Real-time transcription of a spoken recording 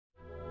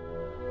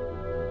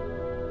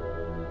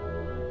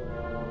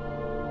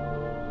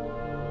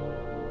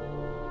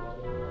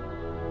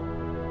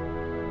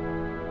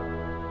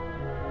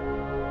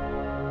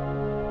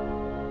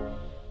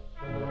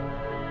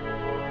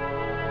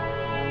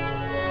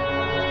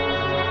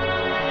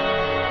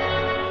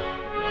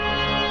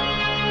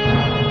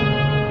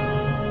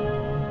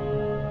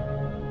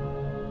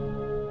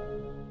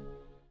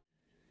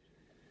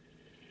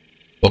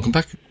Welcome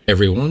back,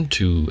 everyone,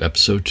 to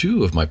episode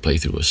 2 of my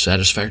playthrough of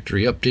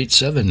Satisfactory Update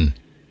 7.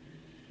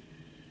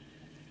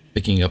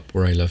 Picking up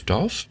where I left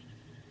off,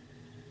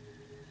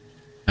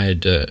 I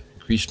had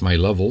increased my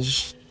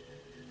levels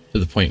to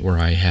the point where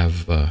I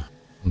have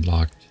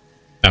unlocked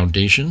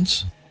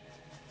foundations.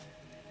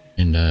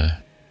 And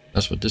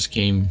that's what this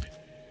game,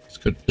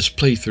 this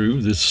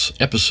playthrough, this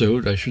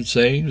episode, I should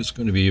say, is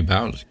going to be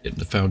about. Getting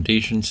the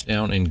foundations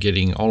down and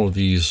getting all of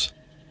these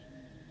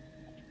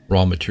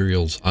raw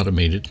materials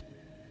automated.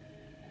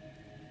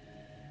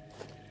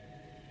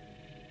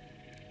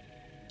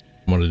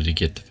 Wanted to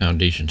get the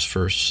foundations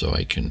first so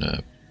I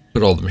can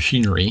put all the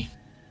machinery,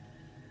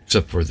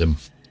 except for the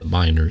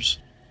miners,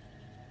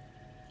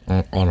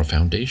 on a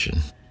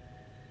foundation.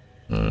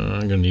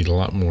 I'm gonna need a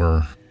lot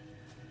more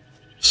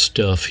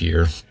stuff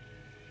here.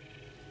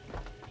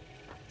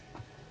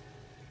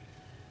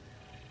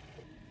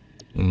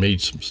 I made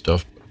some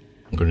stuff, but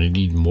I'm gonna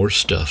need more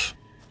stuff.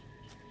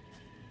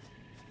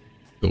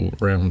 Go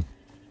around,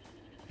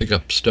 pick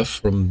up stuff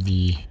from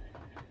the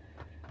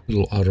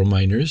little auto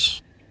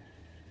miners.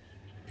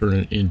 Turn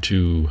it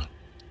into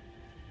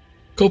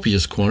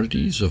copious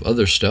quantities of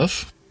other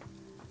stuff.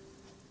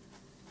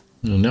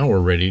 And now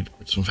we're ready to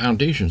put some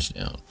foundations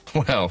down.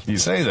 Well, you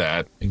say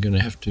that. I'm going to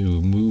have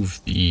to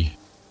move the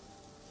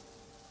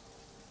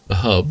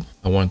hub.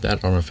 I want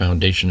that on a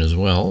foundation as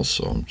well,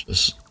 so I'll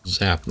just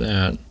zap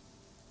that.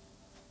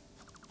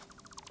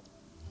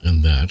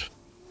 And that.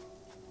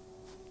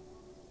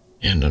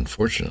 And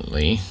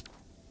unfortunately,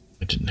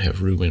 I didn't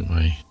have room in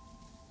my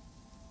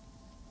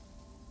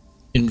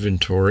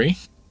inventory.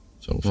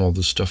 So all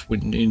this stuff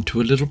went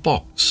into a little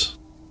box,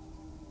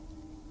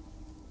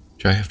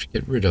 which I have to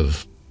get rid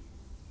of.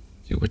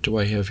 See, what do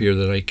I have here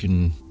that I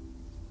can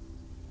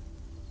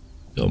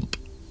dump?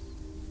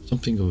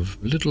 Something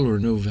of little or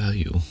no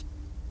value.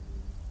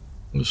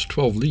 Those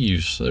 12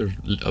 leaves, they're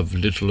of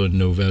little or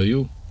no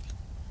value.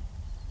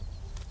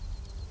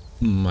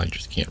 I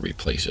just can't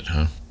replace it,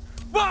 huh?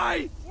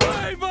 Why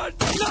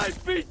must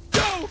life be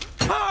so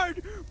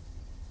hard?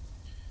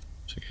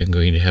 So I'm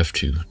going to have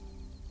to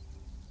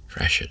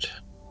trash it.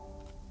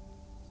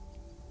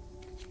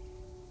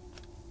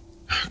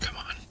 Oh, come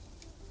on.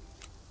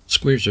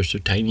 Squares are so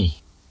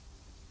tiny.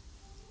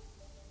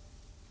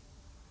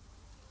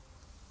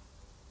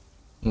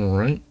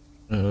 Alright.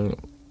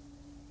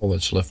 All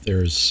that's left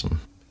there is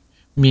some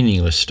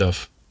meaningless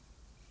stuff.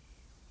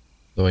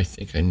 Though I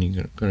think I'm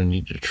going to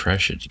need to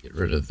trash it to get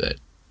rid of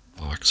that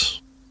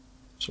box.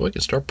 So I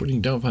can start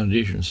putting down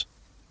foundations.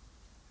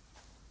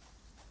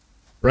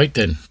 Right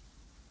then.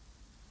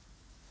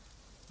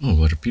 Oh,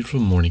 what a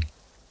beautiful morning.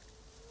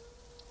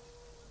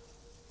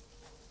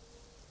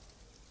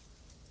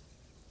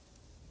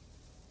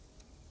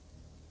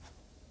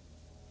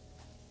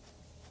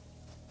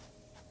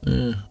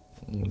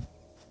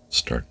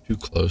 Start too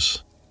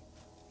close.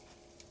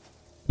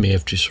 May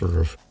have to sort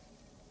of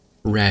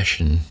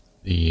ration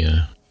the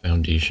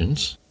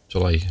foundations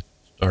until I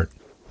start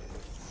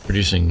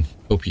producing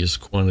copious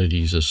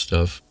quantities of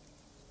stuff.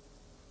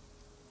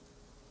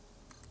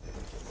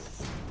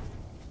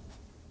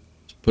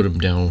 Put them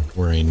down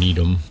where I need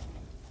them.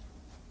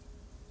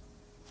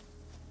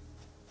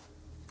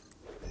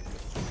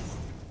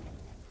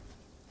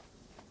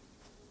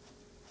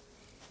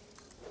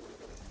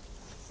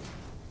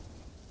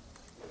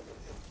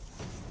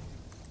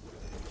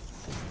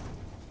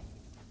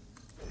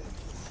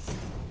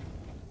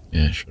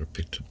 Yeah, I should have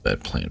picked up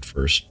that plant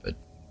first, but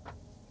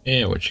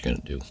yeah, what you gonna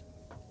do?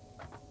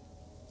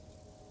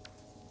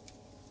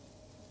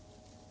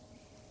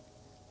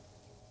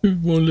 It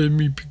won't let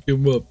me pick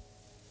him up.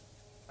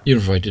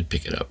 Even if I did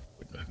pick it up,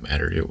 it wouldn't have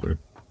mattered. It would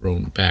have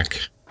grown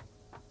back.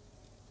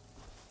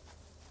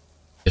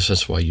 Guess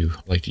that's why you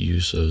like to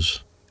use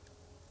those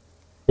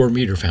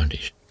 4-meter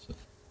foundations.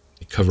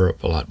 They cover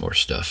up a lot more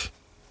stuff.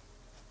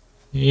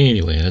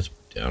 Anyway, let's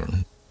put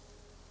down,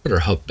 put our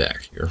hub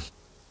back here.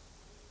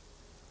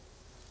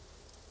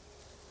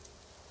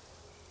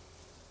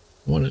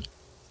 I want to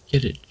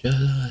get it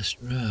just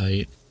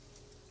right.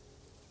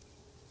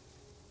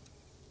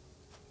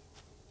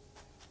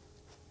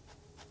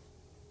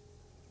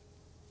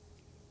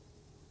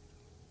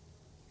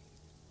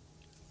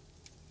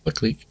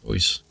 Luckily, you can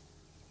always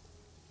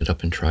get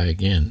up and try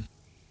again.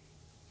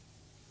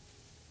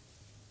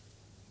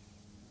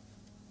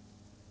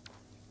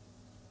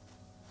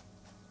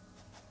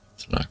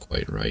 It's not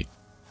quite right,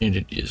 and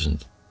it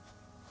isn't.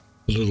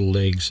 The little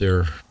legs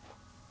there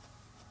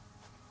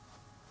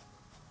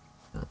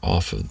are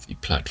off of the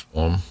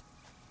platform.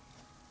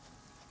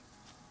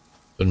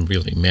 Doesn't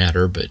really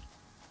matter, but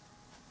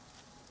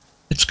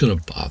it's going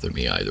to bother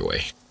me either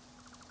way.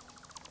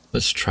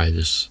 Let's try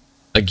this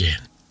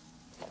again.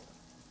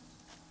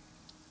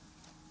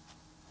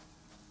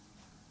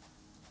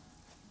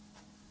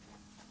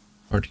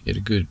 Hard to get a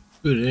good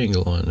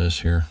angle on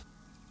this here.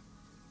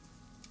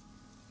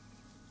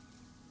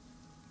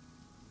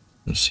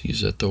 Let's see, is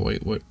that the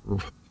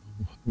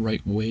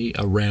right way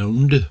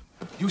around?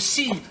 You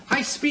see,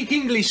 I speak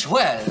English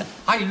well.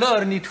 I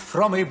learn it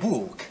from a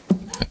book.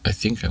 I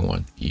think I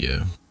want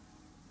the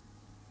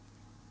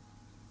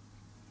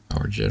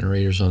Power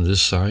generators on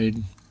this side.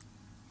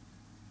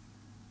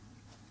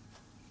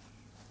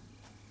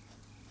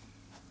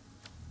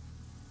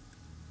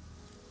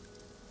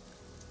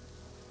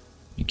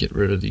 You get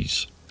rid of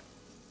these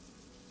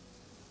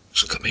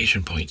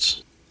exclamation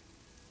points.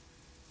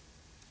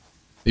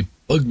 They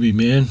bug me,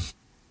 man.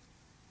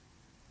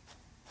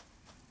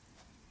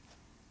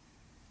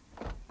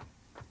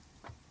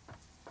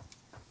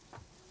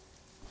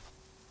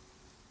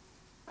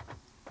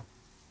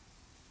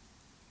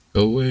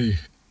 Go away.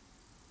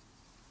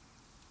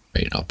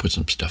 Right, I'll put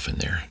some stuff in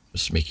there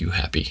just to make you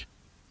happy.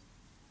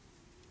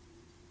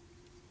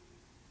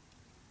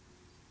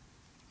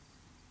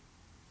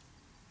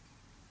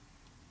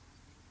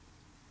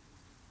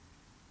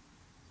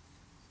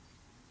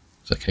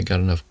 Looks like I got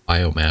enough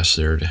biomass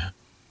there to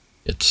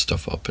get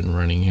stuff up and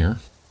running here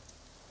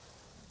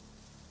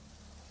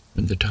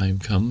when the time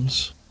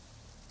comes.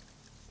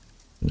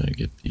 And I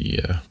get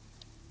the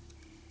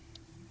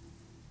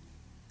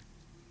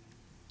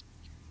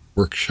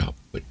workshop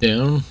put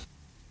down.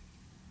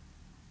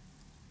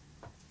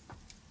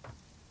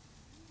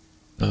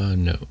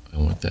 No, I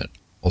want that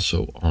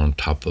also on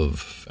top of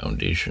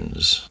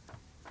foundations.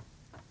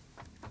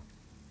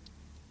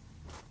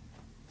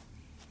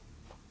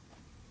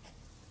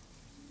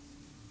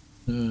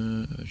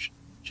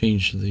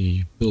 Change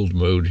the build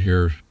mode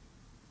here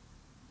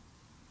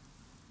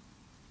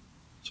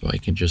so I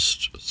can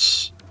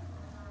just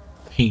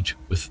paint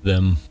with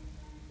them.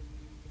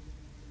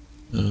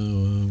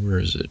 Where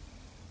is it?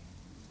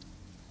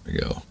 There we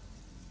go.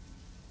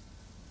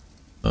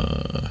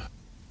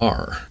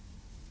 R.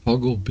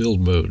 Toggle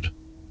build mode.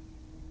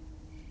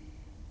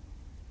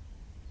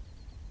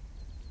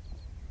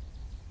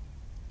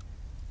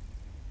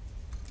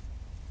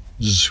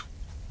 Zoop.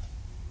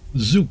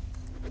 Zoop.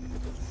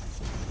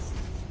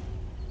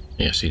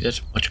 Yeah, see,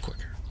 that's much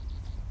quicker.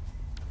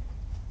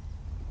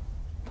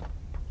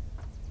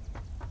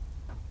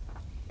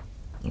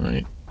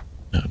 Alright.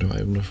 Now, do I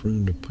have enough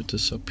room to put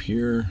this up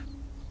here?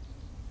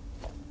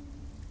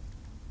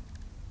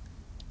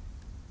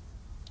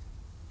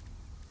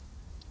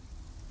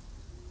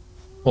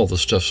 All the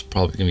stuff's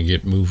probably going to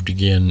get moved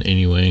again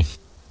anyway.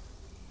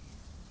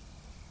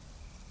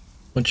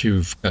 Once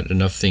you've got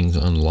enough things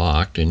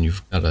unlocked and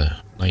you've got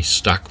a nice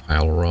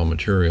stockpile of raw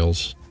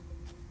materials,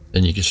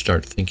 then you can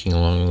start thinking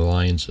along the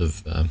lines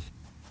of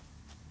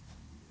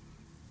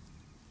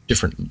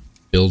different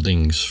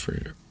buildings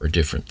for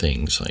different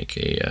things, like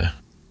a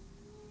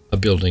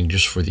building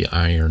just for the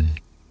iron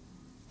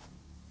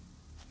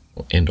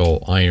and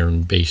all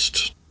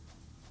iron-based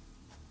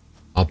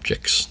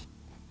objects,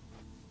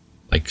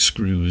 like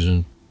screws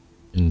and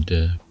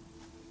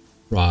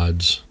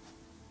rods.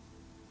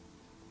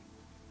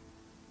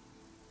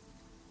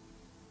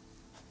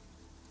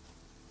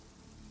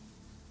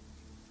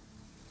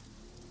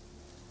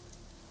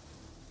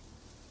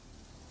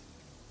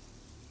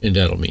 And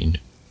that'll mean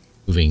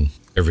moving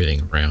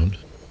everything around.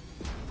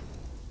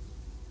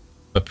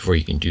 But before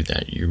you can do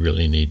that, you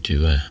really need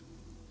to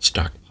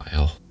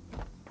stockpile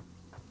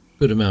a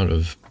good amount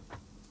of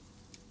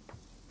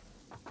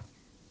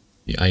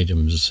the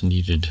items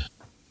needed.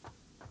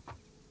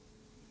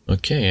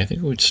 Okay, I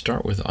think we would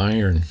start with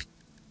iron.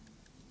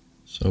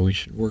 So we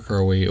should work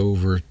our way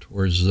over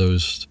towards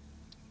those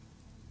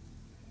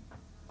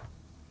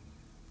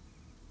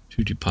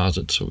two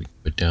deposits so we can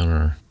put down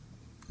our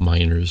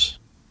miners.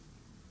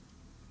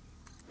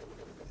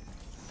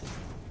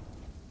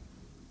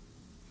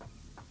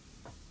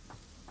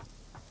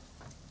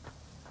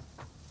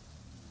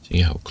 See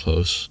how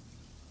close.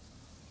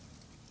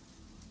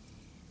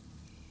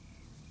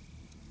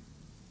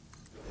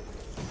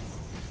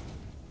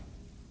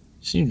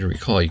 Seem to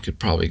recall you could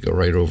probably go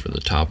right over the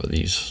top of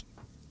these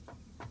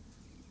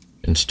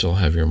and still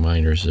have your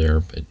miners there,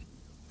 but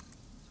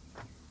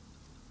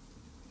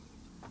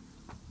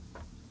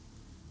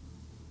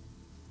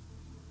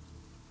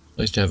it's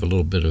nice to have a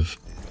little bit of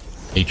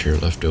nature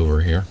left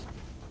over here.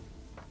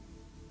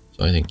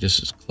 So I think this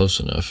is close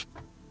enough.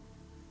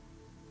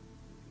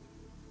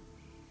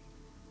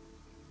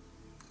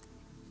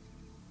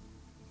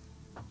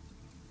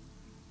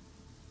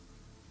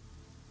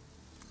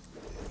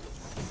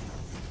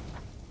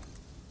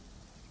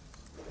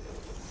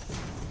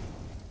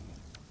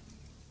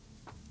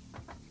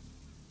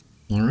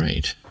 All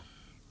right.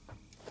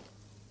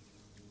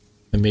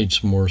 I made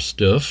some more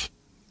stuff.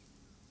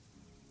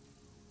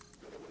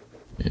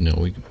 And now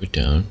we can put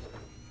down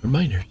our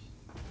miners.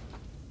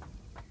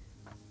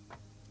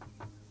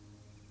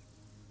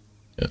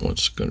 That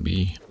one's going to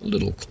be a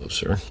little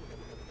closer.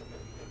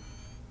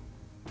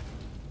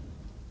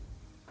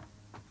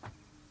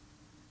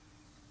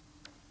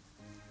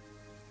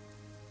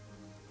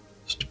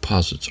 These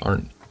deposits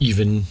aren't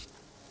even.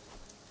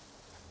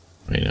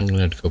 Right, I'm going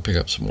to have to go pick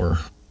up some more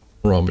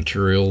raw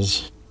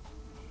materials.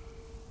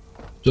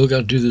 Still got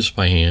to do this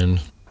by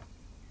hand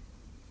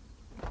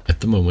at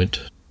the moment.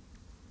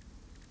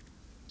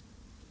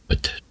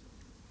 But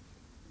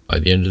by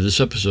the end of this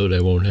episode,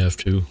 I won't have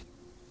to.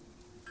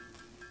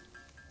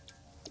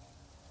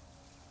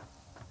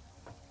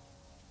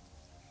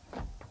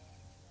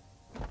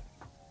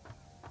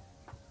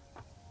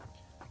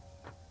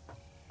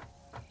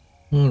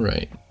 All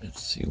right,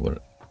 let's see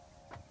what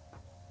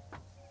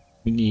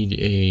we need.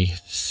 A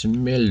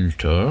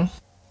smelter.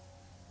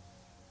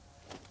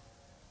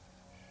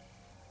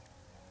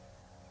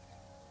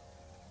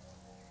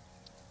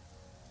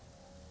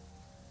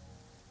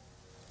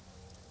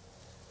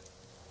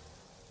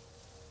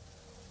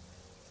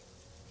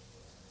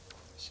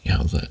 See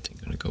how's that thing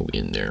gonna go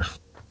in there.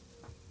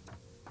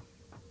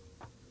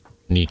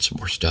 Need some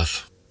more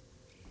stuff.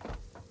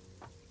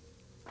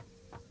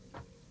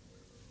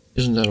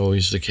 Isn't that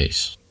always the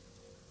case?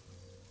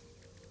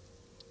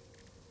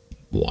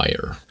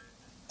 Wire.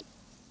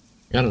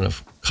 Got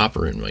enough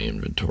copper in my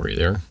inventory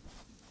there.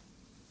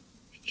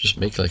 Just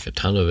make like a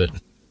ton of it.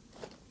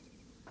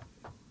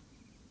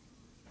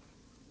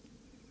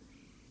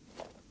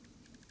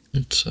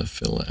 Let's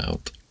fill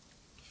out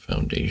the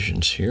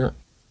foundations here.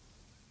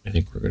 I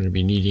think we're going to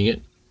be needing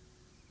it.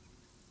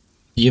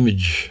 The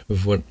image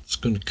of what's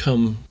going to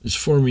come is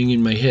forming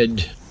in my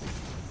head.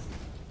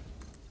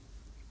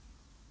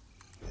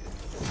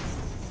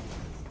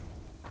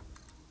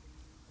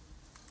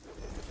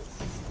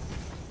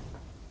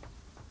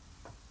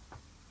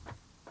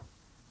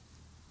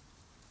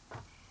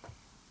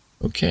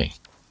 Okay.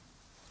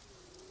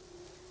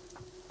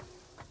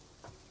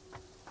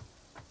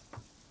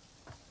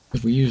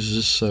 If we use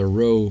this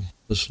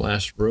this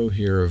last row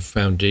here of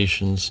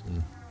foundations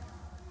and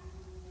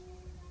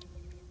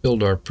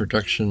build our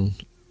production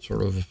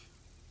sort of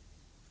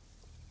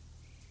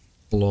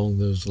along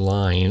those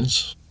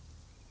lines.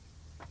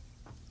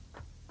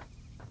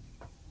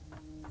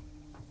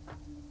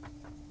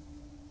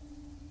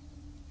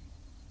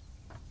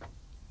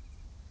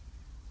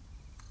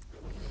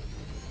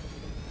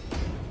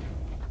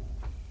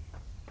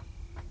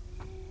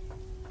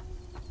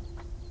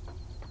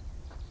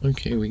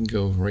 Okay, we can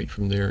go right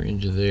from there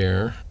into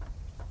there.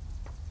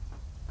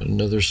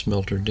 Another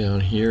smelter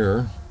down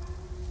here.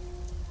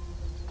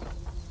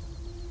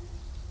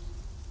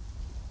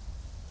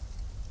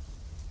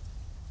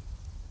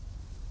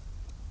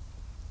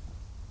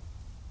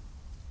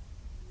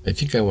 I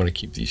think I want to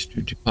keep these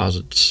two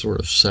deposits sort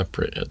of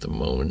separate at the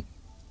moment.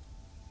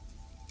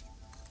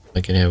 I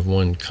can have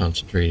one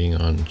concentrating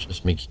on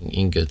just making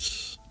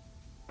ingots,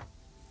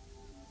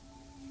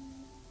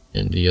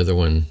 and the other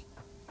one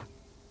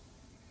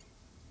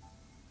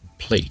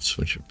plates,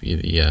 which would be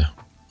the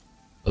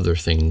other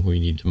thing we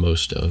need the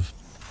most of.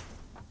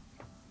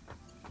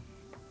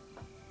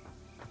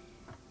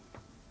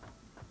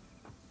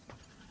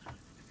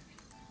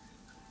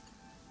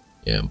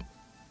 Yeah.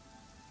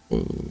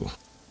 Ooh.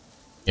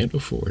 Can't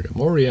afford.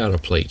 I'm already out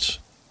of plates.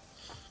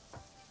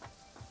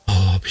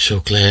 Oh, I'll be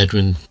so glad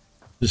when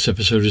this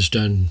episode is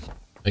done.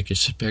 I can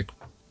sit back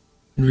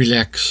and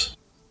relax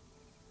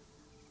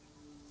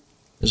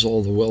as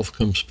all the wealth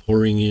comes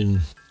pouring in.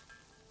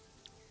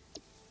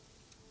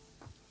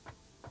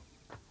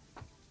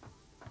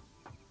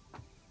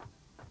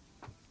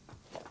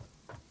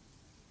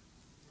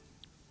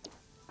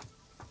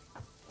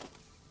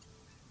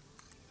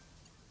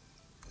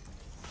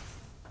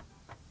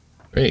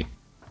 Great.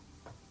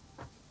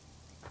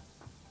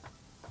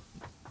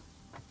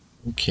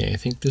 Okay, I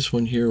think this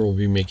one here will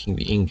be making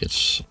the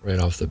ingots right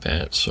off the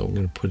bat, so I'm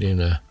going to put in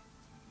a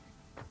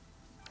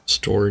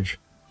storage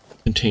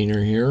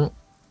container here.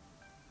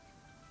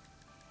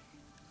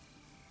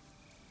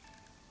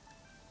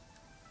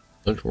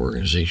 Under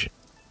organization.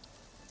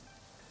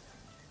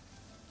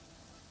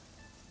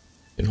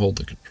 You can hold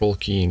the control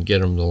key and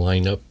get them to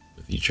line up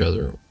with each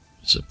other.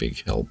 It's a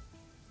big help.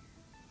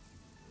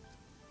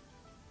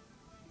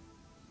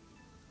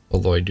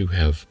 Although I do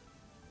have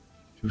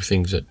two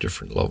things at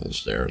different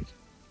levels there.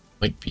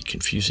 Might be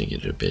confusing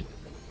it a bit.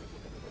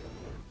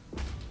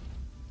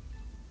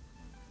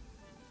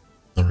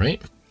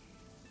 Alright.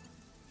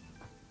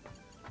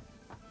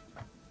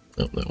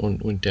 Oh, that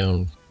one went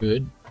down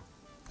good.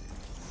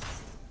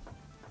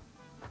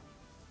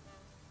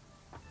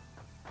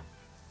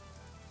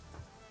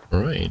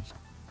 Alright.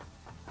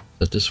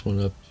 Set this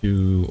one up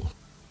to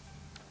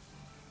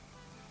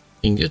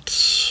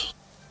ingots.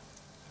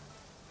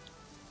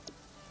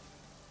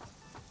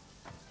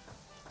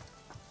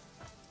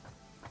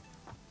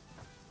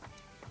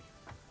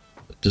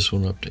 This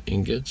one up to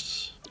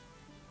ingots.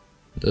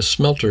 The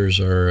smelters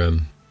are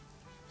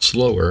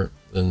slower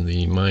than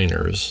the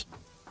miners,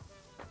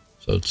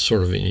 so it's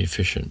sort of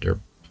inefficient. They're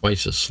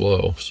twice as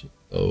slow, so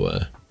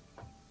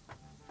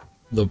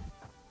the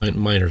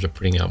miners are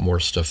putting out more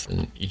stuff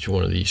than each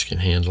one of these can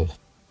handle.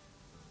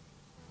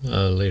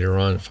 Later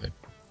on, if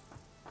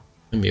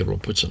I'm able to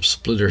put some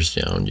splitters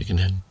down, you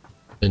can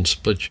then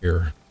split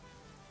your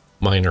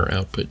miner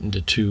output into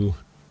two,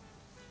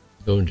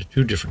 go into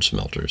two different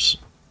smelters.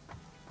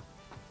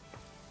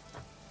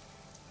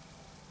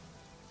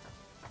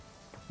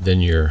 Then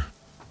your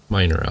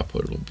miner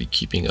output will be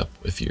keeping up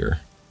with your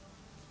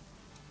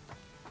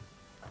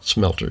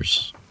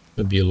smelters.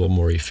 It'll be a little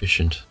more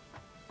efficient.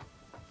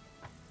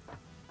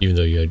 Even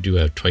though you do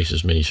have twice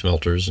as many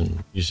smelters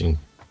and using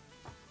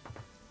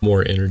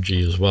more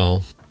energy as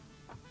well.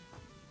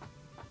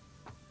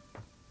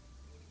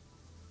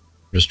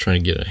 I'm just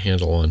trying to get a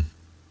handle on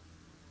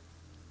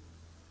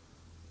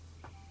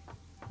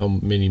how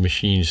many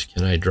machines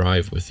can I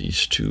drive with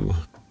these two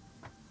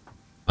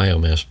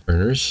biomass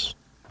burners.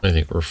 I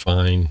think we're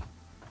fine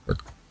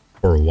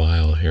for a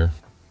while here.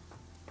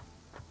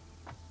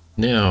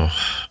 Now,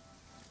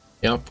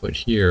 the output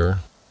here,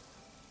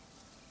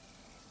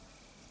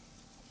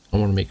 I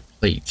want to make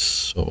plates,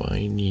 so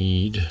I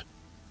need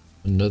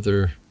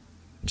another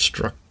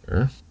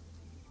constructor,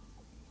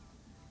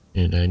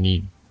 and I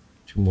need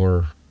 2 more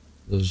of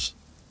those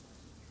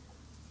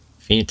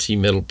fancy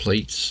metal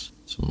plates,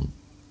 some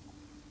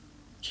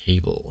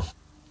cable.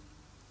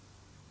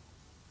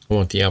 I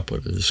want the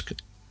output of this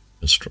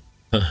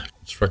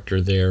constructor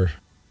there.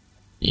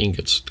 The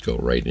ingots go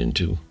right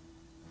into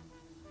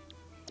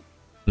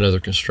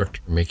another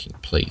constructor making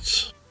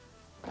plates.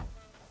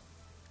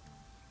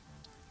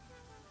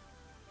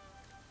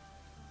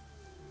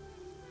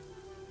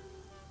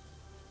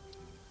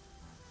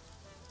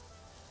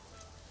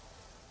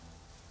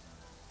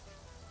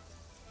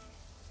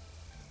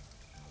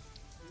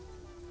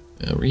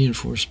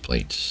 Reinforced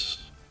plates.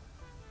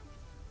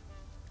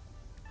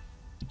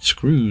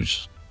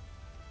 Screws.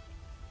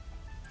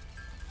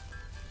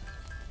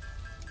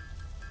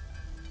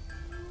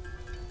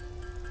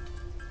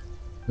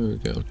 There we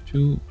go.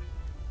 2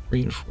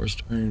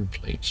 reinforced iron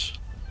plates.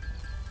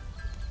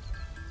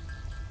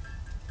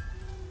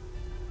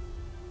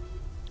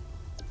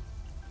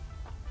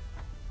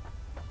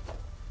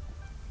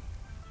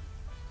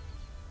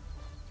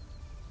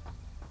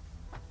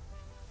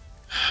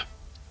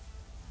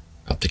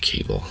 Got the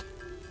cable.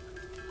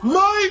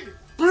 My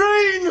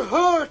brain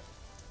hurt!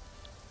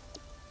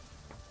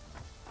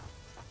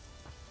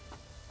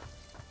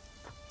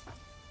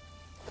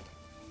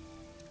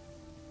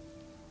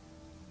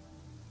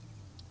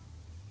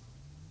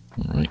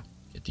 Alright,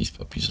 get these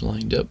puppies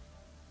lined up.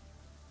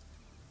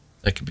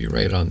 That could be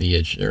right on the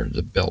edge there.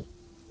 The belt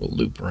will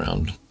loop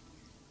around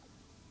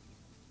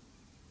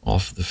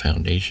off the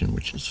foundation,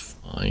 which is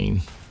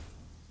fine.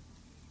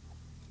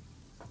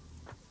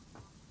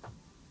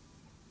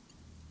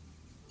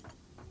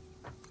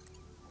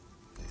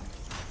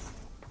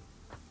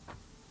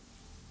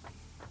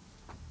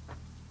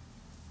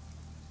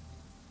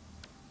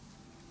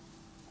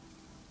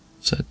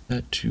 Set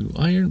that to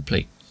iron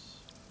plates.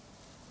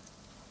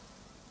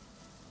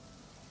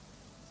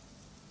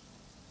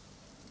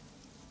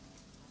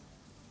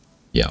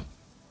 Yeah.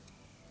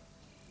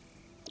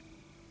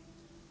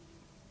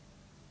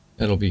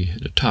 That'll be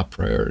the top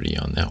priority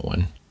on that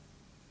one.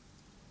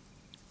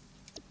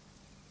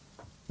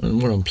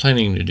 And what I'm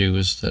planning to do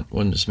is that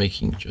one is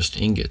making just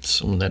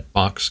ingots. When that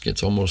box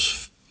gets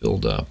almost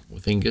filled up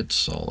with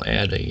ingots, I'll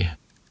add a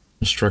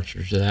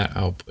constructor to that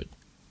output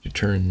to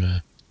turn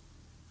the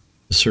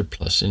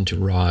surplus into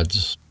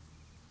rods.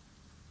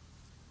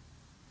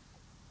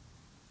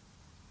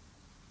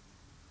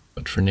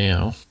 But for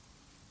now,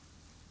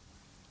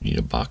 we need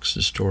a box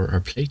to store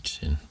our plates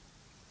in.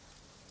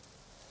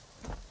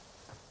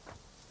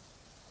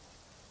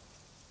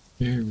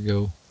 There we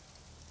go.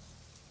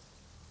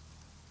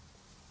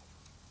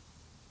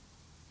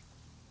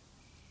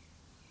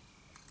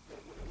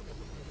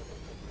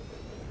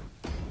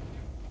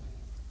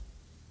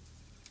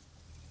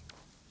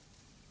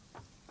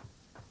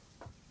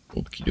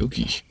 Okie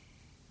dokie.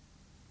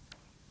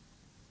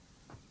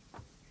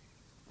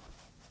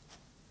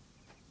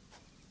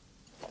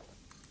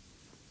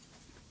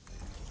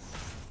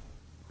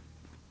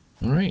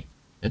 All right,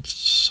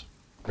 it's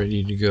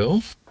ready to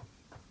go.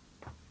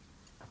 I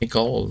think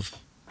all of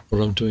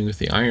what I'm doing with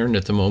the iron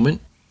at the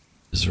moment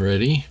is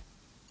ready.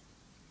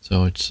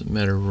 So it's a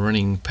matter of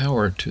running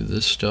power to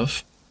this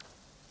stuff.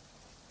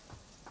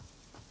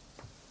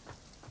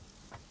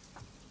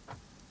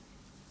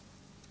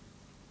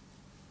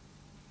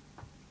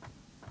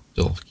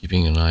 Still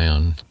keeping an eye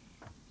on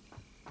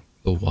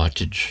the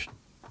wattage.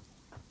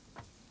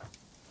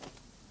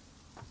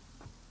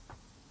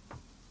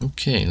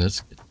 Okay,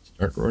 let's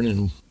start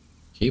running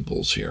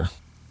cables here.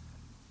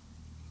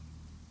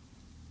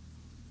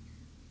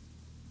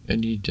 I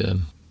need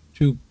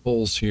 2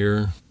 poles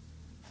here.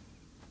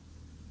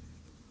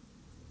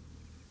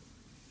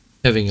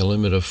 Having a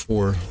limit of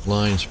 4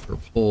 lines per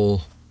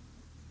pole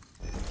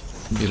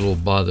can be a little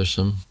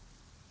bothersome,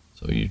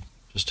 so you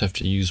just have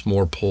to use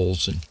more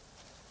poles and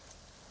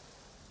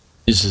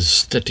is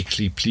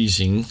aesthetically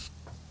pleasing.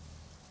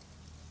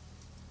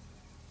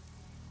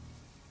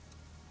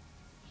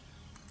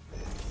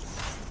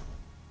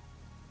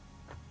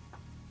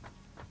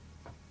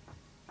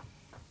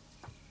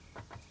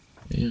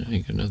 And I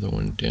think another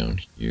one down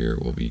here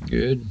will be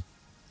good.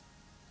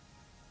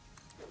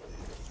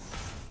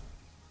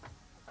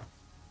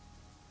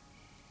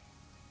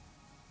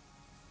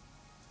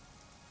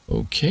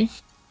 Okay.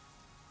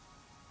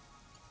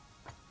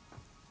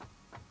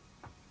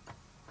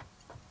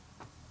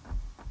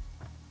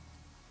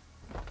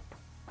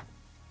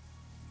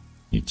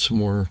 Need some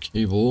more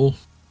cable.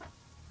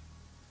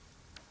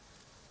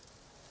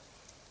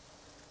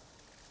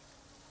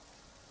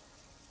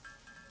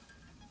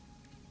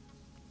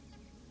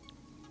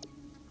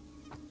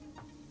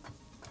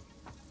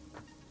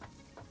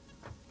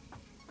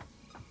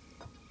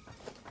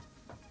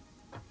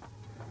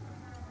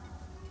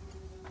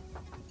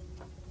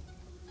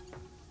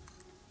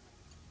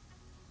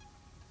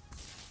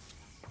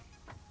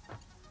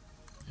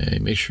 Okay,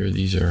 make sure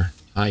these are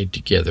tied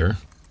together.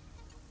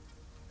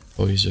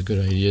 Always a good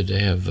idea to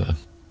have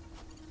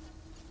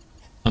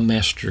a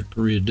master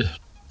grid.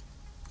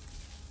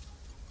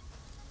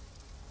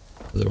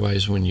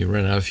 Otherwise, when you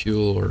run out of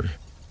fuel or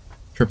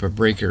trip a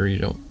breaker,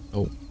 you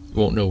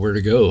won't know where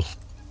to go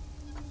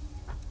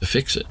to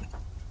fix it.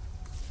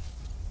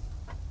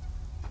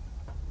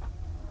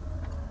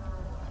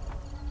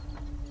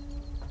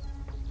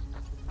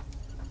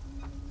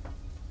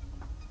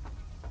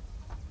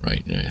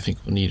 Right, and I think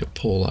we'll need a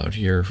pole out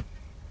here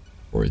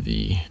for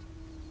the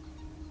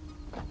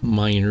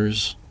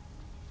miners.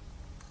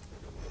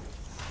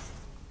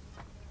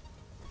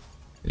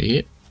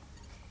 It.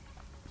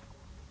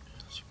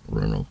 Let's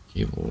run a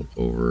cable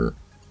over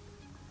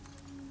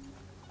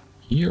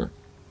here.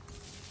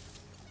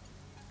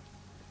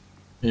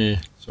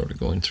 Sort of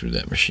going through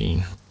that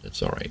machine.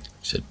 That's all right. Like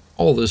I said,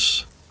 all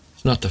this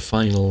is not the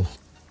final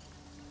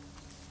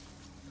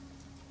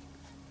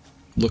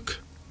look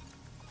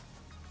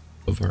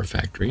of our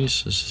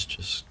factories. This is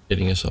just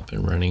getting us up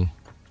and running.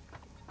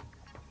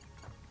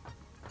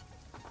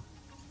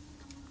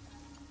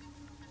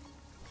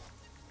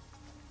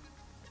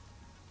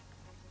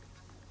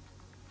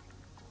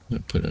 I'm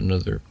going to put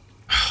another...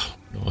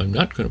 No, I'm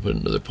not going to put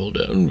another pole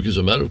down because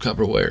I'm out of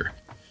copper wire.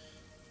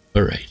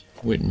 All right,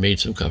 went and made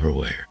some copper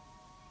wire.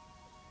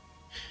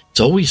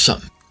 It's always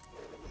something.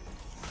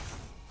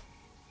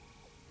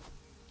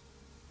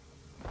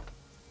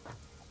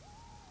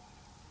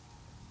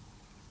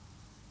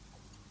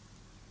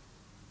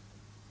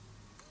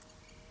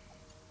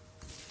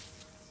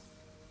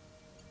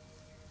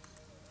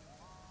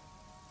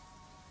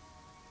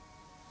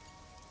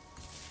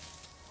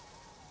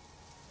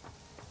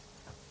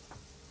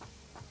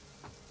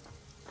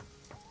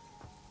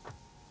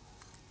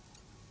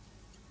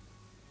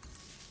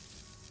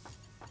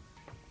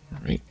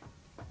 Alright,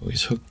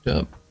 always hooked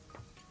up.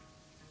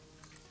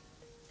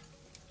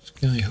 This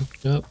guy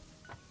hooked up.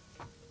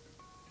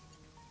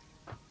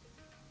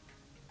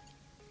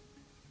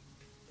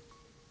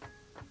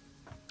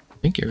 I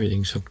think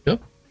everything's hooked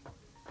up.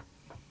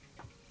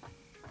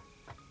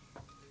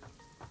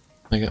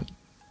 I got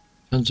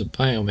tons of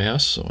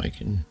biomass, so I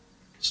can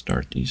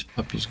start these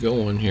puppies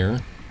going here.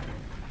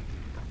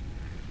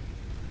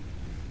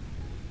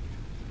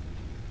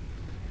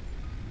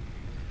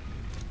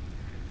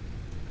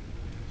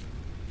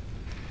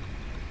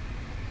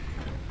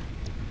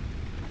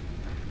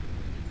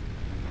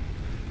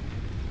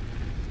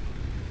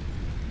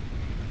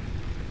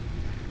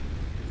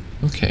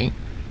 Okay.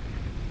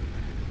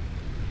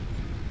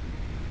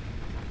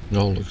 It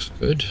all looks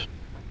good.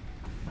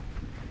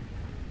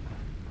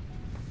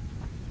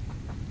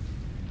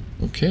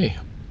 Okay,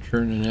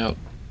 turning out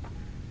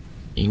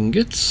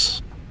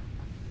ingots.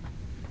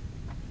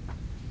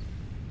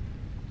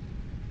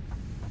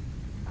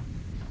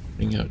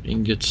 Putting out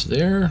ingots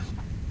there.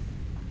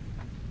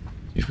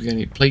 See if we got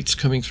any plates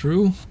coming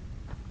through.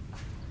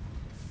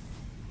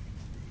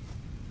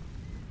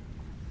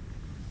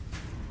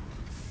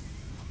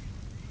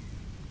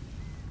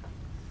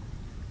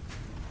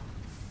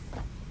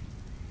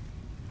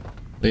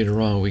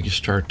 Later on, we can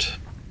start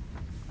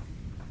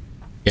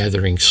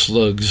gathering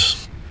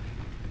slugs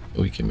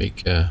so we can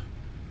make the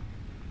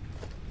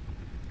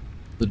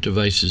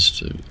devices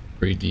to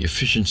upgrade the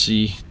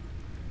efficiency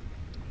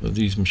of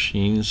these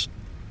machines.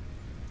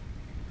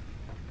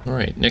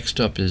 Alright, next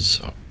up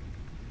is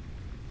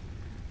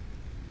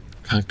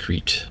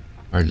concrete,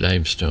 our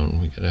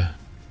limestone. I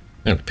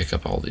gotta pick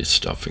up all this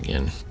stuff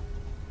again.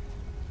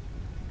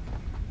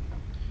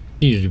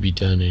 Needed to be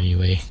done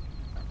anyway.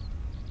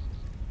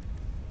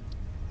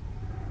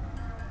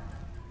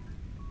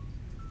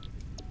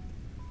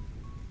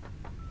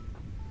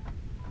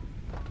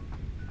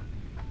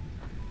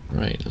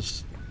 Right,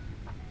 let's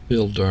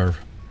build our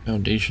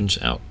foundations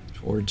out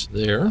towards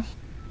there.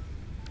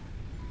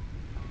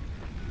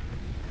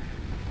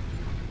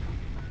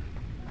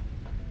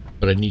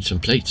 But I need some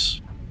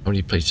plates. How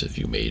many plates have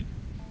you made?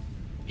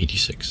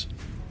 86.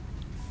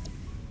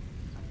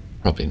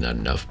 Probably not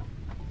enough.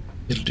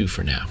 It'll do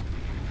for now.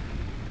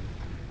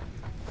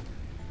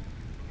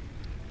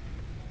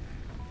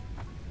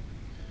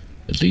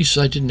 At least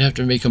I didn't have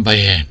to make them by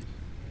hand.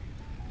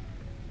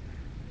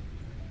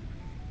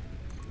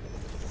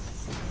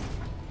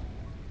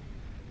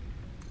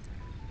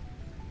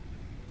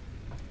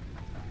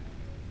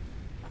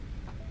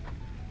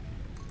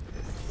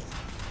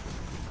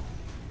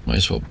 Might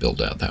as well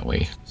build out that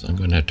way, so I'm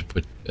going to have to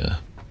put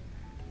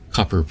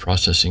copper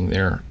processing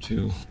there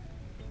too.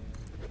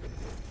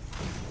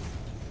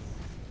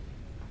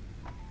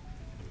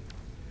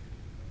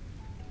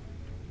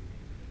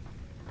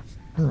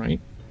 All right.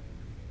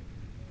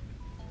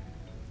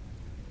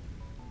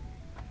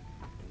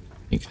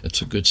 I think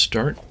that's a good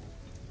start.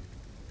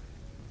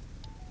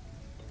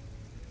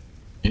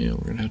 And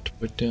we're going to have to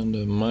put down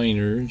the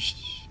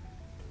miners.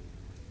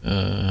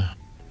 I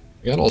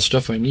got all the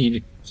stuff I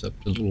need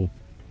except the little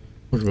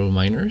portable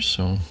miners,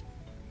 so.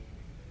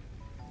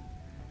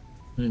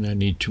 And I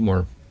need 2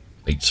 more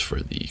plates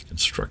for the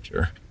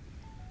constructor.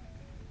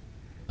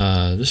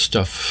 This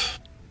stuff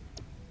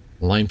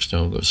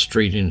limestone goes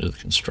straight into the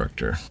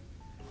constructor.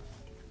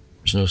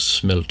 There's no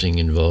smelting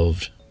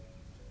involved.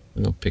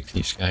 I'm gonna pick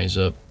these guys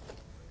up.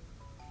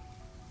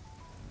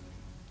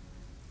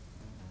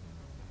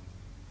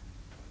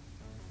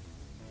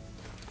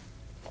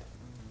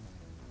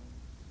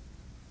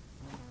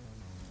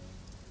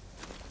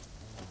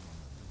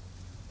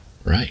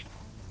 Right.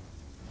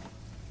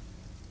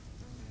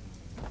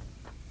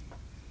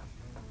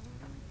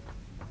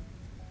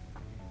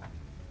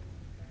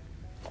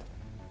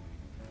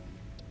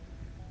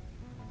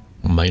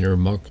 Miner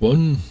Mark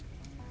 1.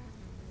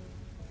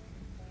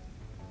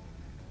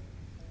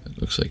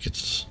 It looks like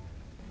it's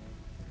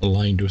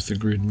aligned with the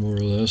grid more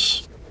or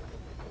less.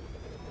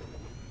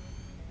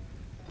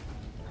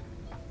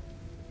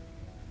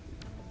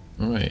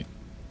 Alright.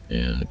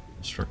 And the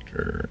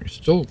constructor.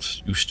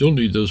 You still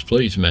need those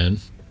plates, man.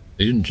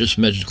 They didn't just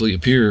magically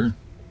appear. You're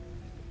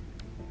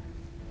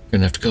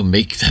gonna have to go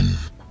make them.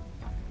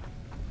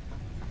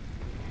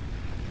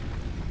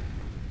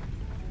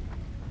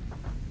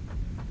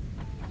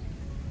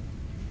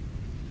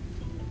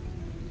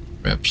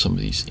 Grab some of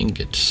these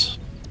ingots.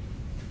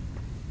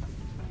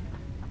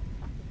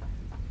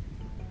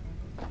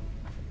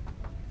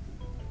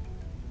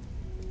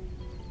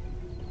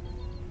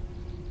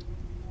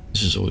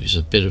 This is always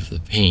a bit of the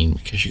pain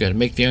because you got to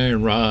make the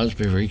iron rods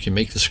before you can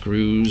make the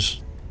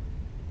screws.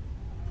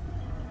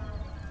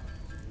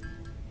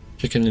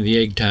 Chicken and the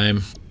egg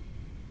time.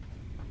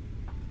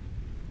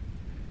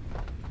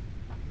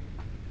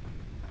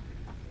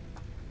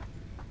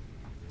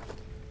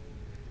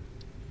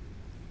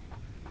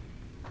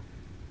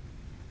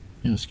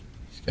 Yeah, let's get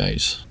these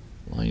guys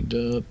lined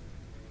up.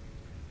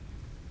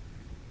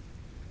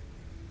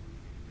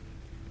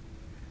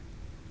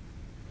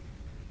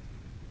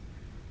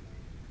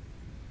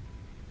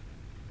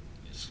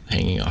 It's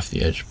hanging off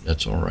the edge, but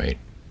that's all right.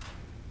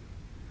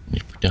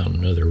 Need to put down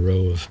another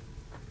row of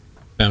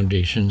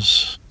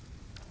foundations.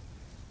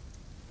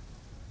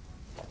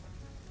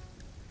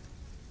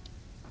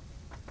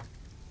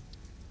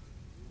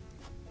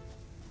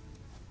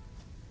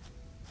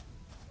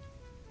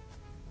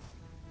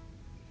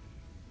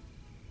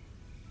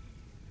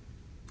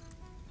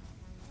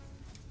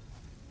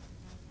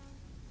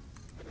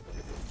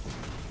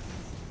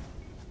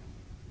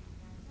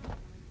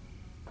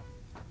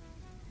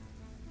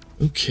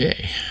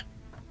 Okay.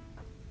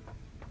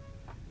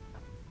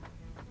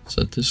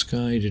 Set this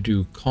guy to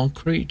do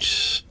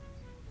concrete.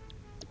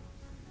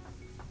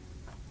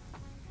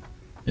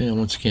 And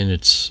once again,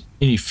 it's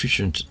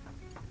inefficient.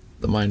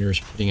 The miner is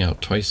putting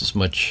out twice as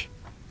much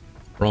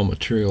raw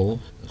material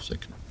as a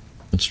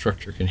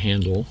constructor can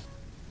handle.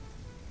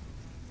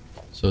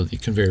 So the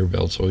conveyor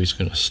belt's always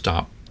going to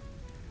stop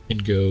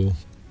and go,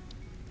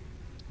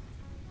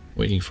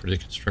 waiting for the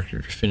constructor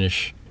to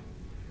finish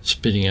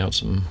spitting out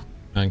some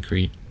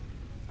concrete.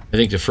 I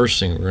think the first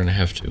thing we're going to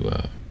have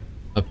to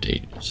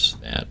update is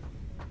that.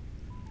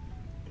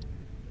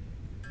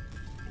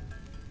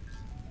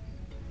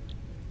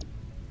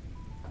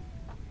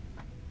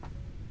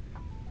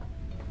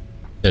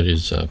 That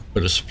is,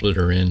 put a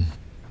splitter in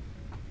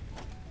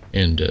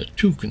and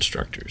 2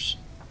 constructors.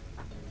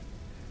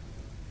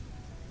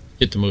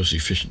 Get the most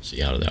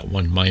efficiency out of that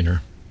one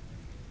miner.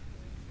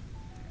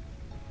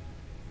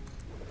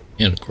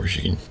 And of course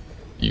you can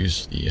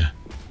use the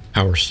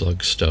power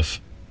slug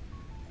stuff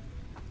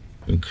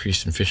to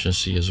increase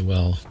efficiency as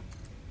well.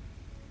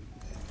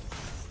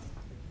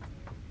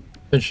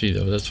 Eventually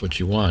though, that's what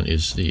you want,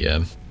 is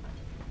the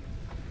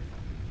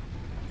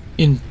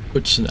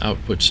inputs and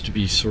outputs to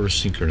be sort of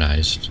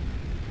synchronized.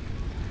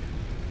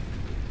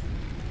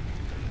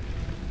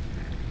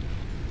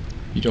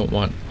 You don't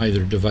want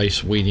either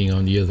device waiting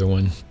on the other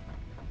one.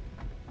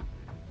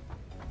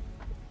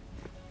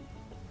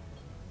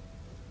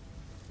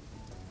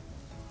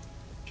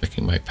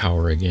 Checking my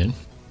power again.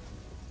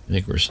 I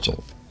think we're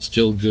still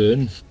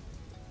good.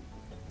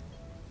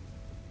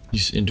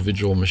 These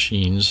individual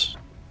machines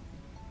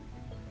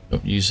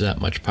don't use that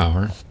much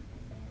power.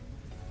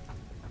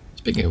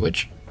 Speaking of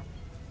which,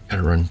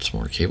 gotta run some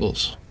more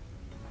cables.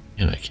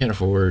 And I can't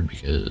afford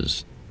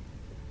because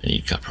I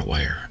need copper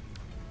wire.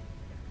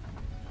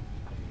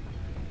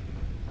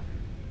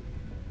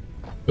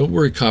 Don't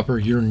worry, copper,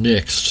 you're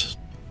next.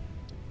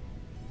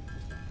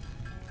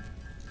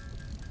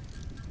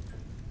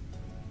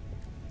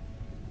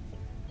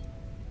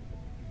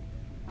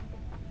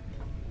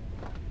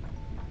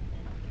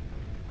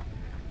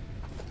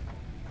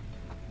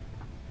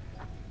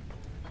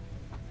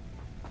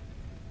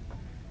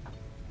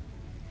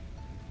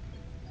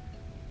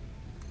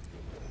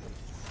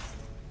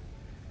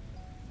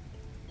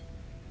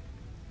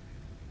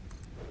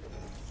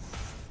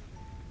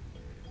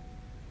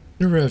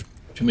 Never have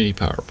too many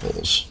power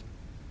poles.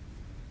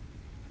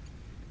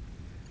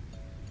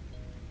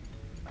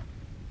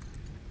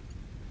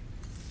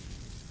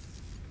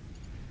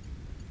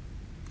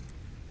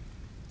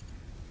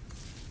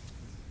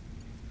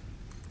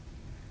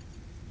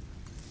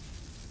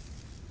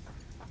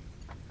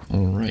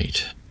 All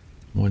right,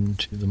 1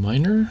 to the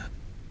miner,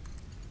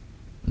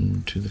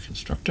 1 to the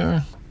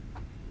constructor.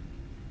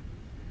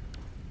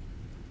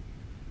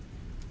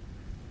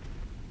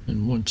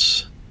 And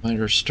once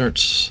miner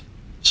starts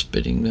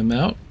spitting them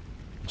out,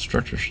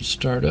 constructor should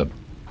start up.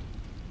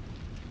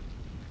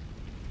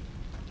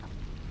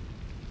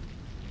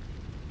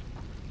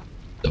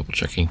 Double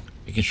checking,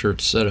 making sure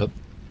it's set up.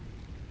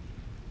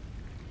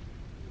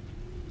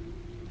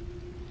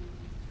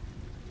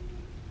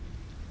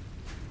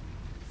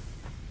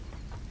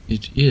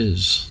 It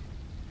is.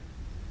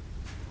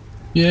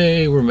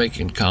 Yay, we're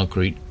making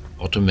concrete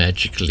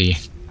automatically.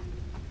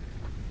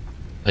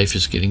 Life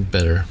is getting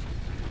better.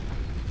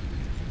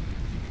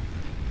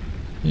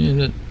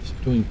 And it's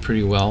doing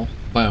pretty well.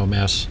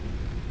 Biomass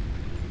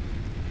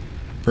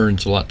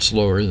burns a lot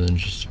slower than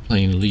just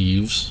plain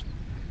leaves.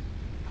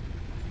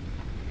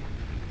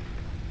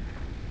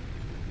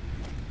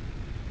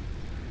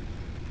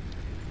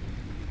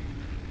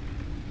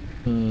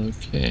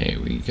 Okay,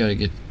 we gotta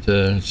get,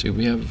 let's see,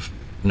 we have,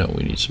 no,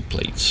 we need some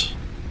plates.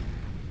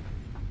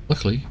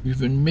 Luckily, we've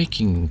been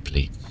making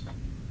plates.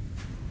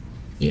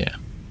 Yeah.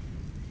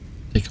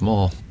 Take them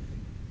all.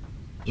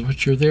 That's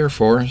what you're there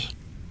for.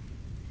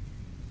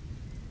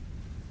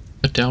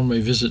 Cut down my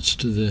visits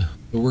to the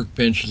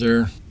workbench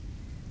there.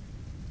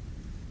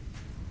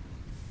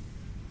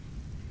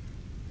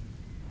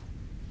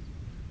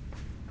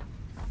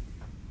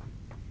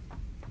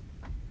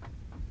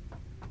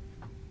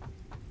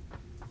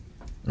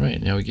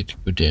 Alright, now we get to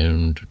go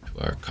down to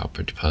our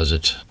copper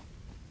deposit.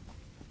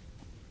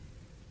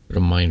 Put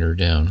a miner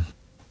down.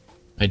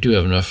 I do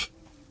have enough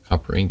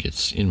copper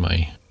ingots in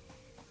my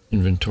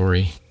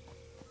inventory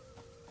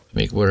to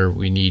make whatever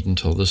we need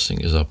until this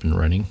thing is up and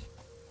running.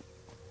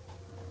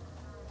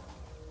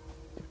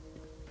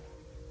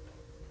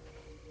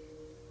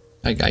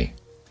 Hi guy,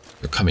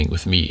 you're coming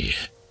with me.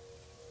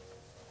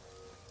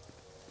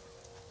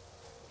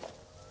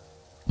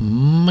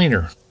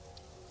 Miner.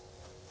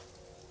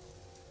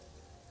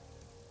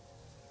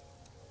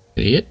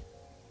 Idiot.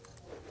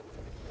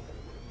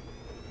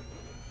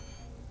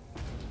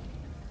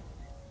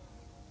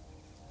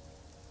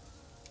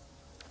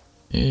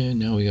 And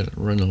now we gotta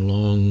run a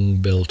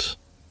long belt.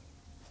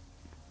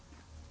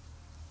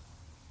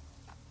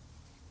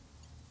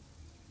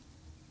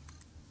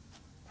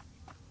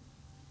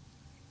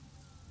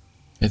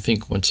 I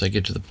think once I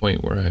get to the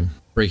point where I'm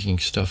breaking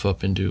stuff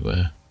up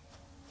into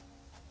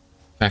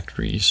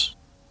factories,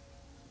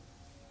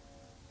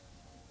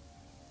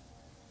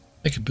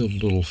 I could build a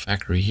little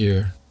factory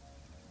here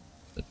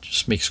that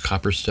just makes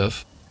copper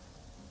stuff.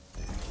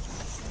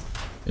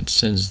 It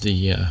sends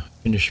the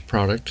finished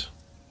product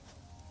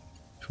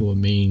to a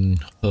main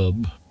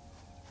hub.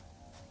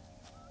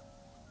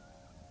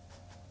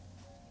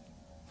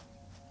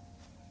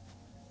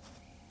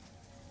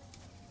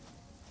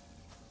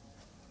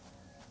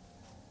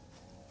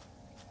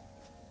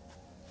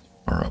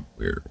 Far up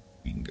where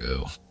we can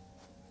go.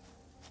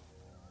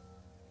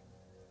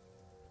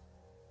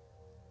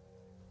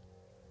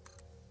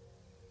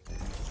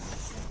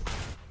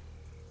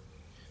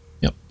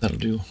 Yep, that'll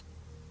do. I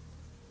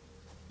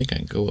think I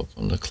can go up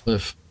on the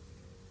cliff.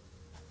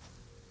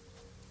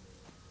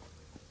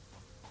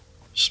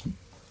 Just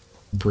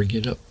bring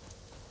it up.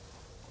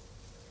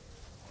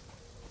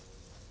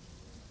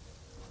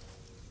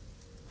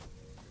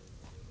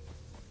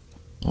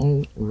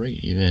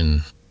 Alrighty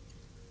then.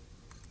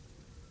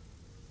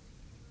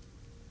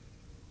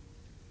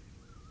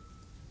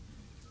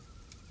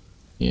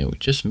 Yeah, we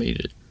just made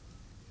it.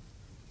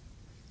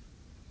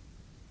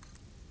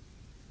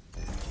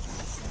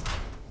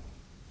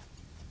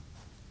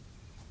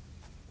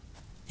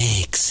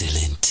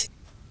 Excellent.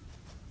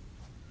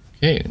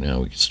 Okay, now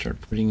we can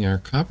start putting our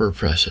copper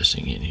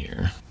processing in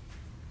here.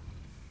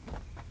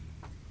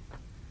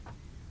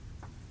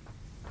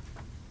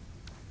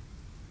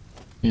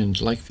 And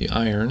like the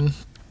iron,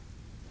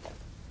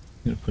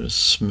 I'm going to put a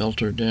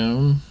smelter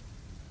down.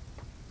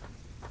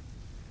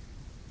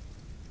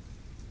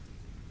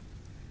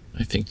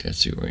 I think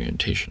that's the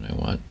orientation I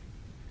want.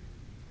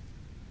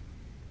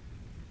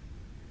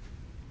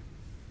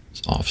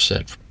 It's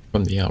offset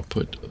from the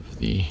output of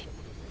the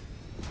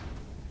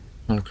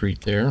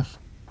concrete there.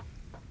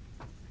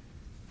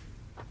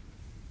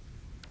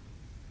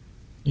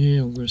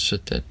 Yeah, we're going to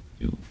set that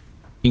to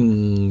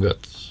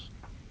ingots.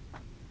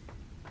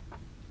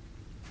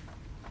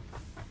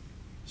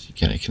 See,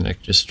 can I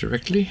connect this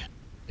directly?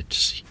 Let's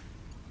see.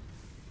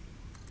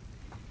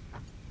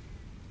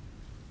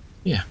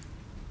 Yeah.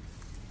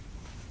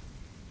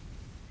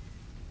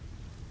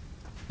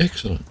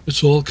 Excellent.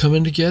 It's all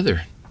coming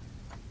together.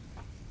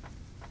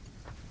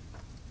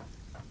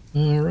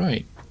 All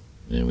right.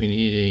 Then we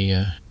need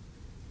a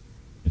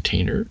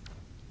container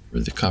for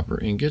the copper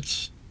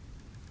ingots.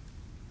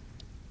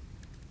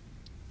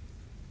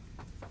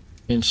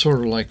 And sort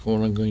of like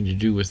what I'm going to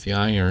do with the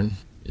iron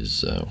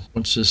is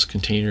once this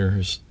container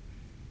is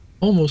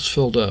almost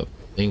filled up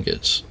with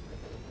ingots,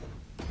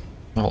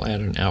 I'll add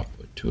an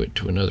output to it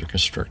to another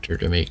constructor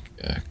to make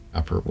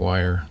copper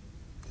wire.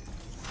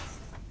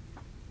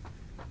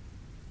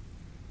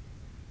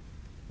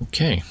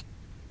 Okay.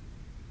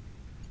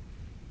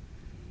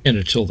 And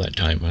until that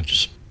time, I'll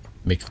just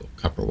make the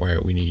copper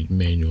wire we need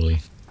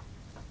manually.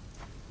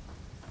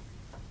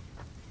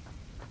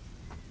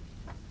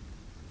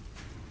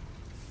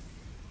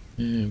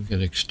 And we've got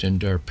to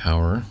extend our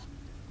power.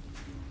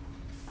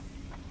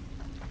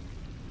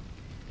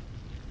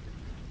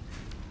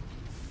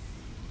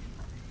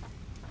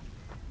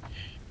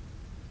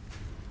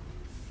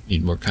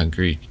 Need more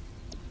concrete.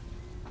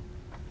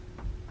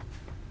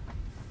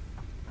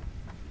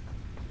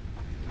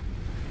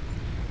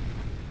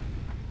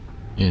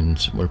 And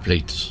some more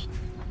plates.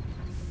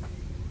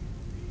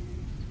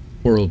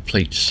 World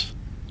plates.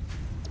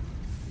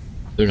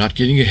 They're not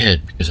getting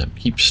ahead because I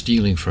keep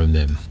stealing from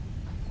them.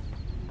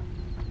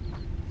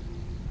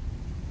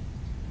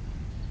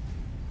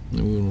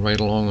 Moving right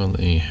along on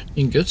the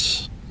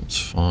ingots. That's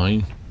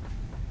fine.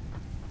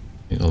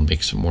 I think I'll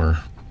make some more.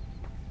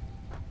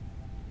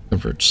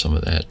 Convert some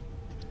of that.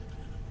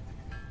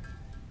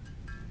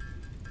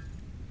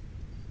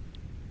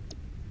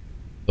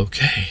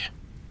 Okay.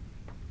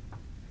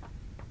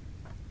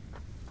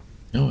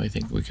 Now I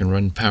think we can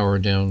run power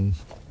down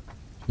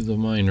to the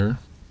miner.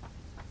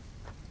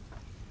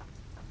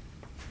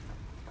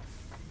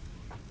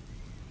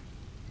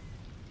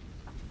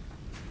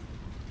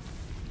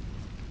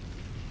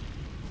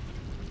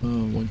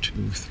 One,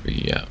 two,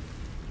 three, yeah.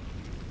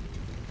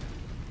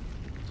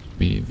 This will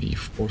be the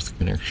fourth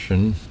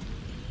connection.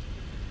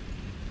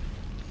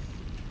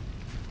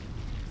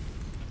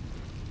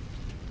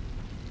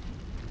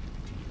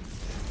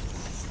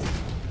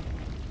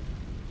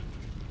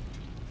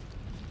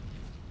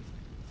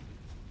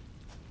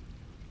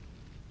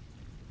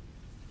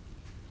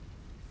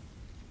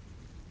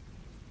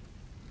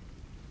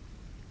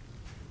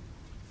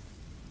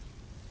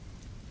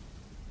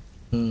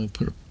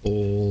 Put a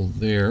pole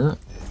there.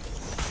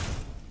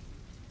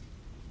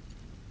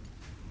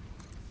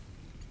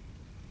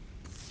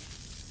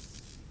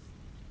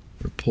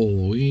 Put a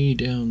pole way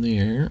down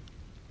there.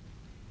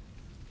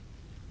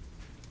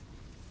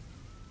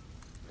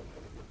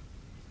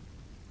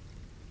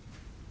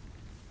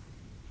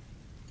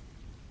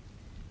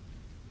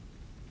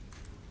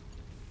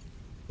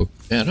 Hook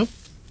that up.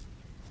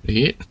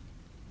 See it?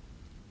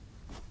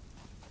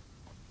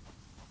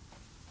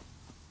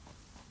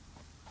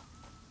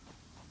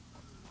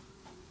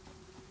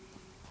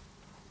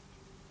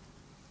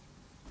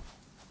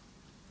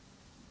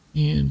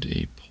 And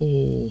a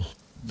pole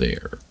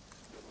there.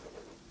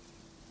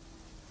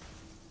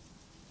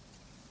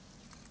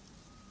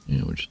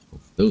 And we'll just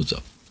hook those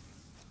up.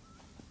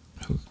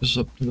 Hook this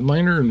up to the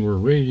miner and we're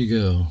ready to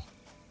go.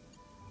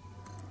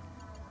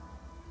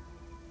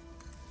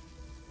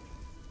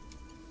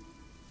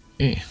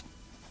 Okay.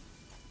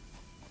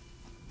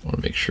 I want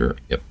to make sure.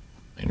 Yep.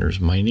 Miner's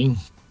mining.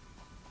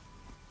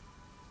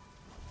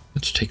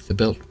 Let's take the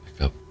belt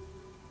back up.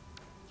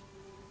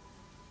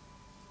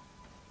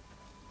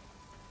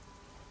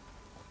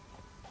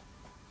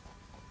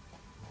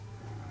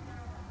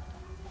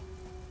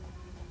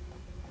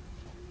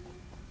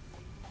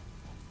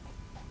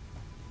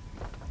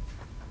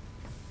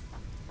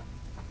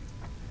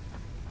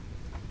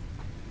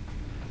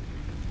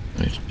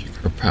 Nice.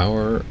 Check our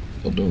power.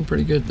 Still doing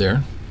pretty good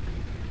there.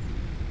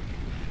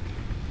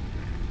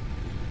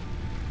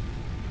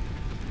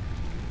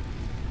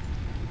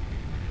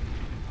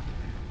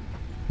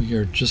 We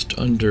are just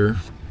under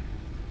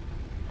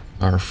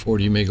our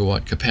 40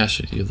 megawatt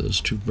capacity of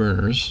those two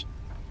burners.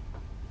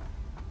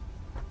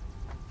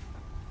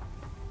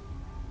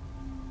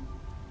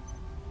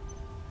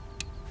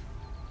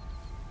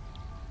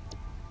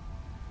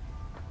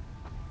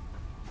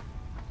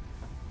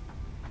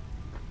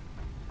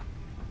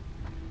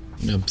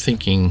 And I'm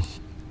thinking,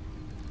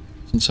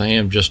 since I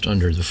am just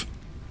under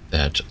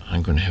that,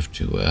 I'm going to have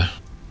to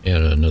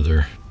add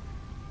another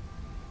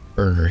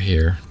burner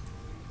here.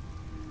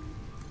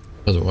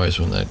 Otherwise,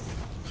 when that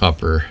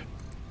copper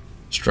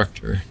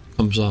structure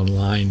comes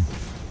online,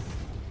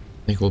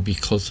 I think we'll be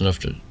close enough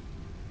to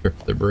trip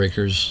the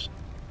breakers.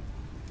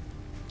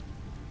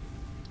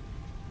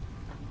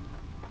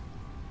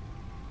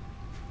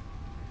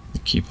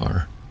 Keep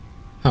our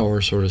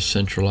power sort of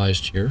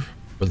centralized here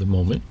for the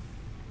moment.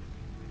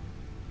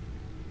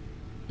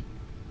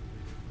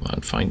 Come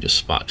on, find a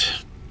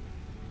spot.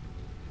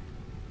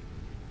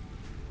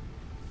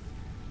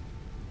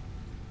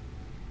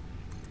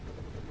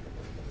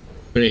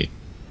 Great.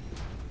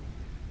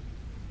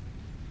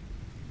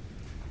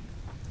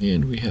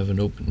 And we have an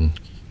open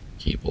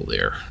cable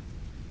there.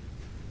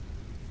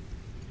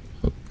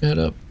 Hook that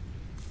up.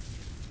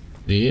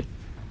 See it?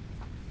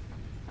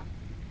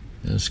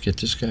 Let's get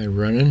this guy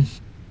running.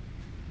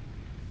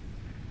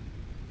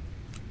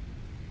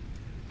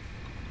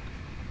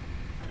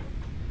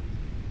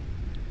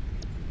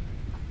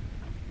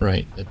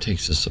 Right, that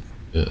takes us up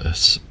to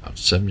about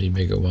 70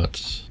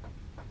 megawatts.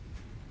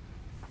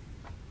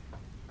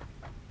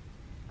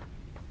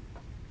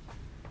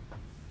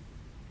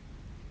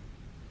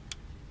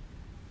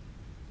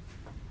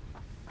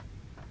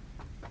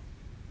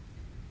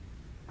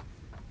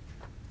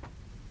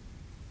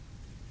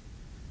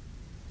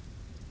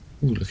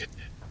 Ooh, look at that.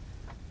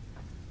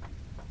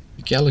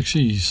 The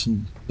galaxies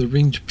and the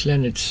ringed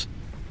planets.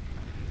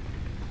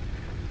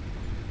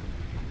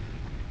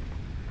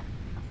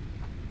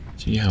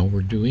 See how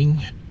we're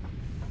doing.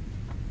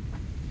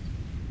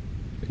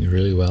 Doing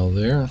really well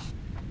there.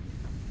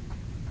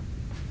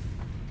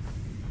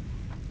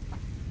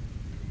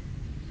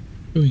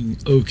 Doing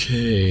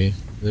okay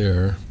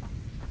there.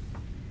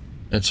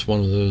 That's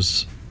one of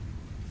those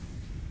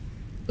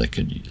that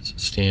could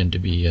stand to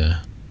be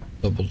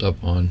doubled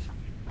up on.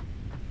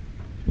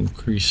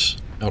 Increase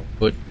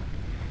output.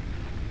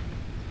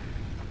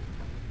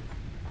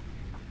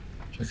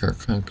 Check our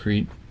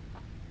concrete.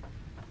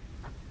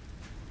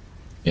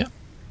 Yeah,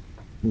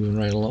 moving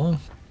right along.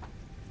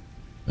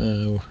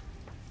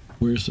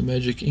 Where's the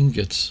magic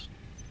ingots?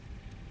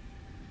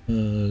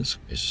 This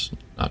guy's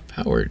not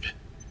powered,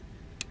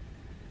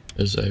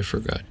 as I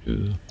forgot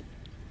to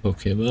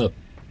hook him up.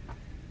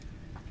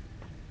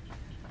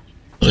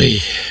 Oy.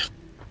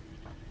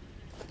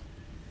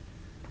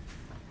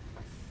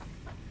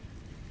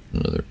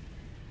 Another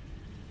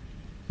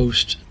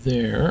post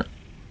there.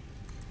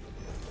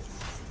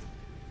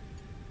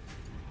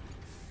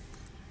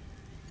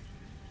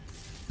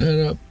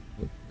 That up.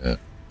 That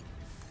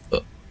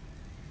up.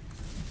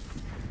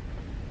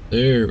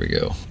 There we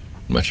go.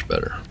 Much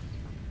better.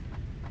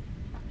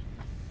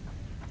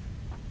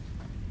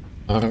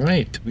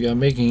 Alright, we are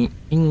making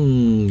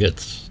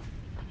ingots.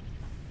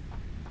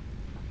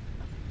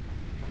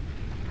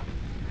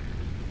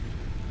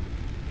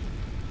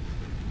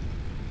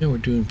 Yeah, we're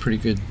doing pretty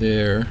good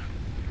there.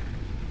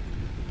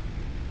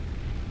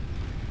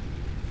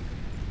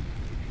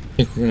 I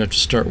think we're going to have to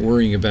start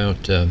worrying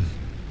about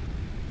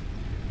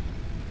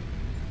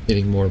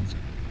getting more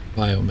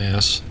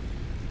biomass.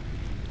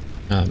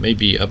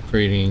 Maybe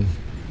upgrading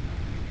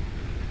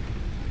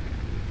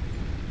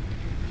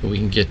so we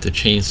can get the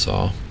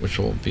chainsaw, which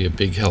will be a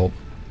big help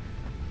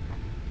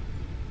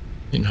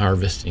in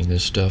harvesting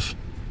this stuff.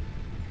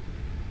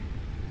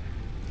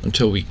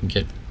 Until we can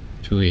get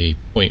to a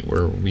point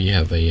where we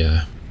have a,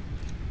 I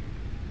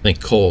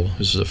think coal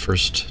is the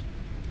first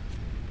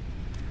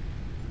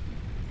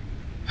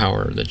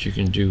power that you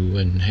can do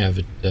and have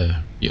it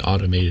be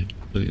automated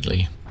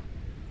completely.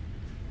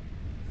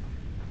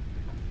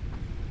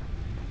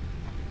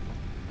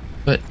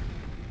 But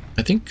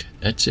I think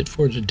that's it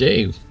for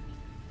today.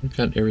 We've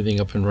got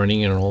everything up and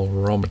running and all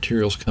raw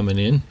materials coming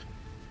in.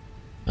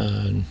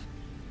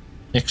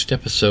 Next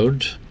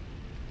episode,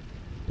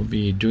 we'll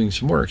be doing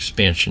some more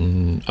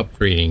expansion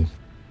upgrading.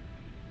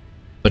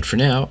 But for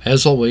now,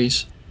 as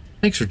always,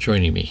 thanks for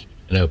joining me,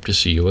 and I hope to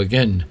see you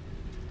again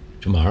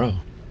tomorrow.